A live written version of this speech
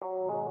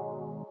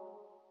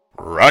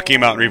Rocky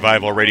Mountain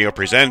Revival Radio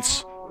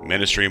presents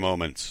Ministry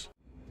Moments.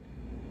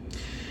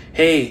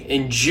 Hey,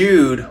 in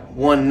Jude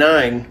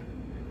 1:9,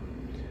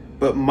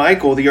 but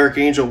Michael the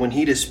archangel, when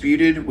he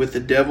disputed with the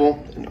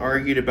devil and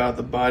argued about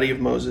the body of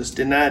Moses,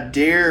 did not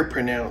dare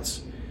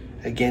pronounce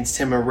against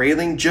him a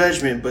railing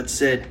judgment, but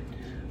said,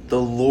 "The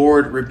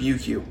Lord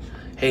rebuke you."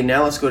 Hey,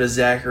 now let's go to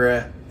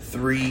Zechariah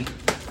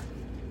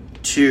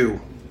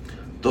 3:2.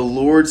 The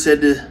Lord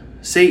said to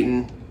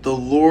Satan, "The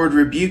Lord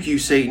rebuke you,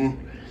 Satan.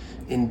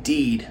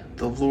 Indeed,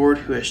 the Lord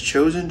who has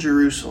chosen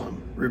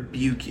Jerusalem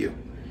rebuke you.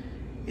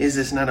 Is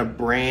this not a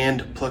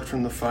brand plucked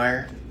from the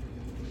fire?"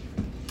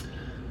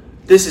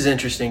 This is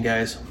interesting,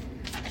 guys.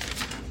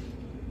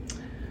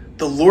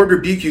 The Lord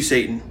rebuke you,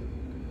 Satan.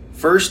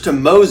 First to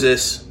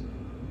Moses,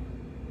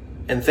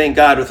 and thank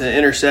God with an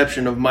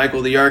interception of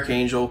Michael the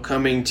archangel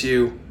coming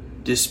to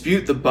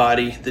dispute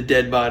the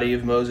dead body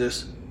of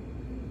Moses.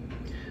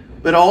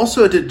 But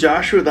also to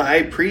Joshua the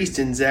high priest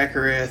in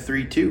Zechariah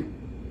 3:2.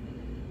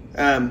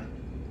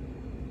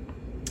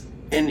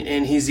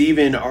 And he's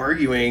even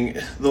arguing,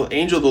 the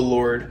angel of the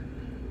Lord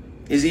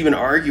is even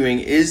arguing,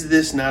 is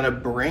this not a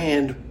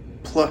brand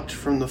plucked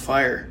from the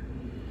fire?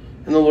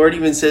 And the Lord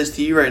even says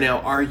to you right now,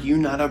 are you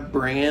not a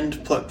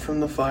brand plucked from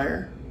the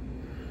fire?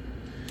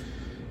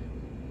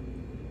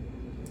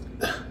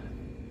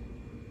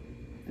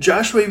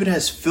 Joshua even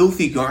has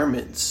filthy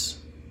garments.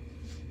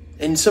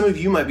 And some of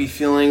you might be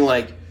feeling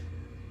like,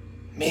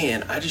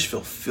 man, I just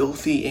feel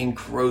filthy and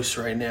gross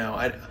right now.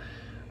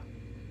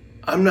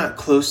 I'm not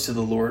close to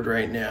the Lord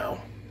right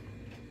now.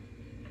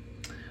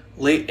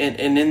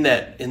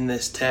 In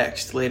this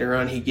text, later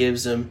on, he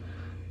gives them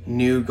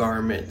new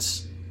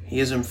garments. He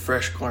gives them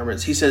fresh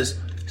garments. He says,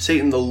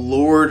 Satan, the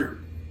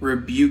Lord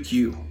rebuke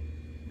you,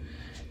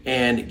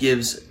 and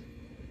gives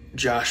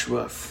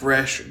Joshua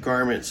fresh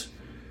garments,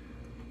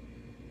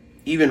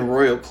 even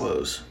royal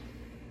clothes.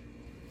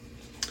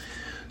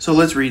 So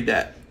let's read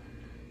that.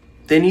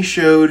 Then he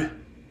showed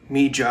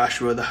me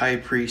Joshua the high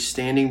priest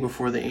standing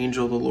before the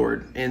angel of the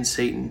Lord, and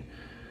Satan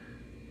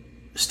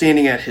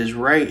standing at his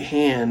right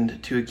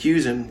hand to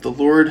accuse him. The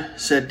Lord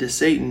said to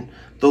Satan,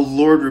 "The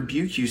Lord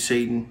rebuke you,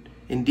 Satan.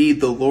 Indeed,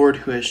 the Lord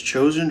who has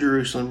chosen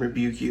Jerusalem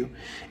rebuke you.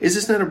 Is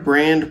this not a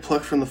brand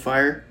plucked from the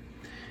fire?"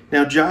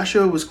 Now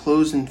Joshua was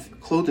clothed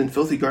in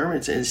filthy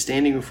garments and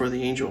standing before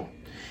the angel.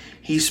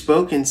 He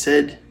spoke and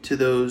said to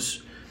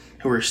those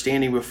who were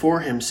standing before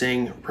him,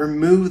 saying,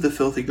 "Remove the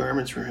filthy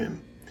garments from him."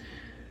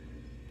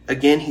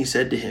 Again he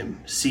said to him,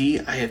 "See,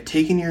 I have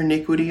taken your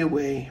iniquity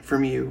away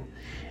from you,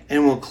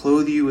 and will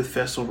clothe you with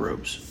festal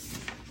robes."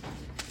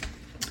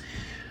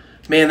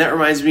 Man, that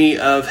reminds me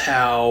of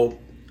how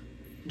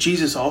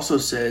Jesus also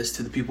says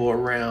to the people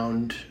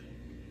around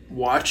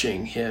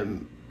watching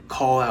him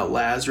call out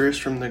Lazarus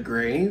from the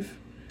grave.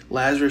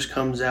 Lazarus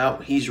comes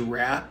out, he's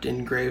wrapped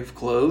in grave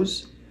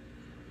clothes,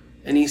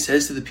 and he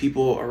says to the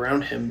people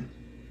around him,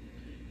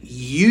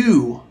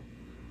 you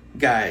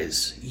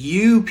guys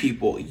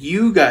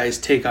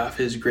take off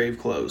his grave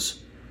clothes.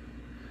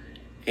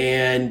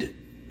 And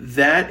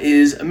that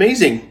is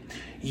amazing.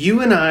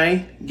 You and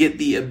I get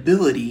the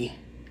ability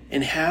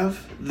and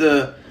have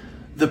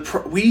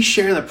we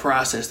share the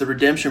process, the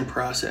redemption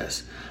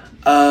process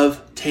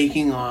of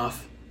taking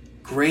off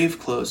grave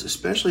clothes,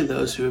 especially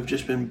those who have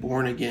just been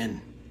born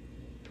again.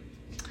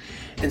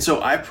 And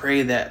so I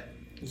pray that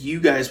you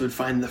guys would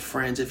find the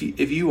friends, if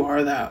you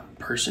are that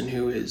person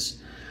who is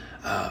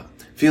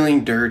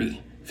feeling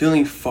dirty,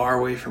 feeling far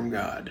away from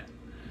God.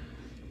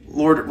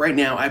 Lord, right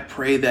now I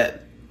pray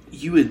that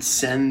you would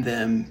send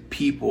them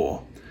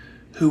people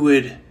who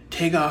would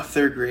take off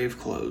their grave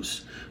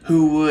clothes,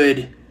 who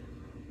would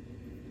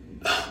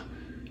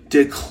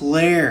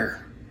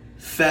declare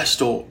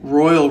festal,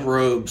 royal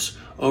robes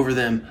over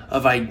them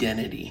of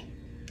identity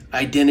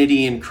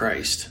in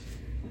Christ.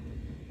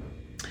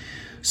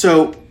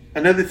 So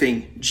another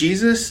thing,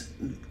 Jesus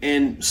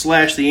and /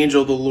 the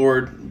angel of the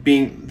Lord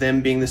being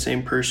the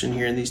same person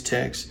here in these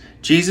texts.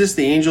 Jesus,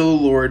 the angel of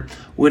the Lord,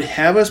 would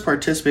have us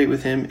participate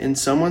with him in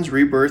someone's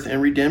rebirth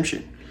and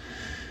redemption.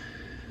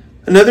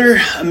 Another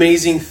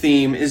amazing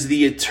theme is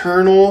the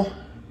eternal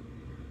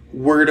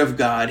word of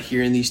God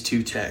here in these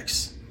two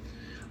texts.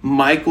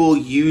 Michael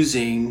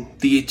using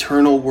the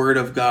eternal word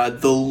of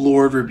God, "The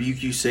Lord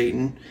rebuke you,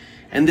 Satan,"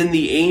 and then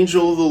the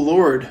angel of the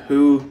Lord,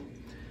 who,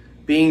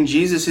 being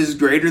Jesus, is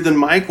greater than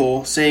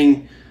Michael,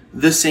 saying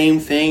the same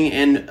thing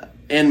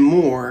and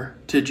more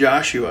to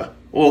Joshua,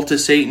 to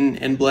Satan,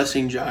 and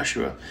blessing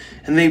Joshua.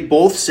 And they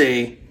both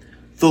say,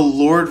 "The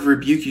Lord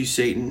rebuke you,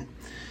 Satan."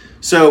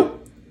 So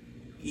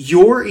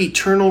your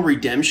eternal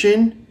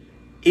redemption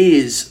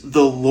is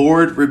 "The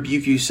Lord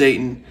rebuke you,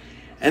 Satan."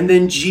 And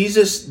then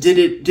Jesus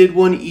did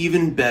one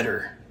even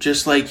better.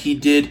 Just like he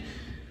did,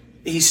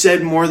 he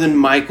said more than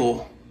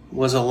Michael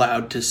was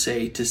allowed to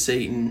say to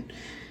Satan.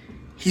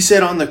 He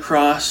said on the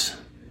cross,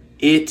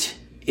 "It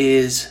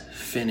is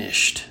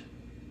finished."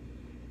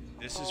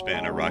 This has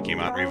been a Rocky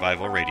Mountain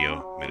Revival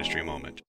Radio Ministry Moment.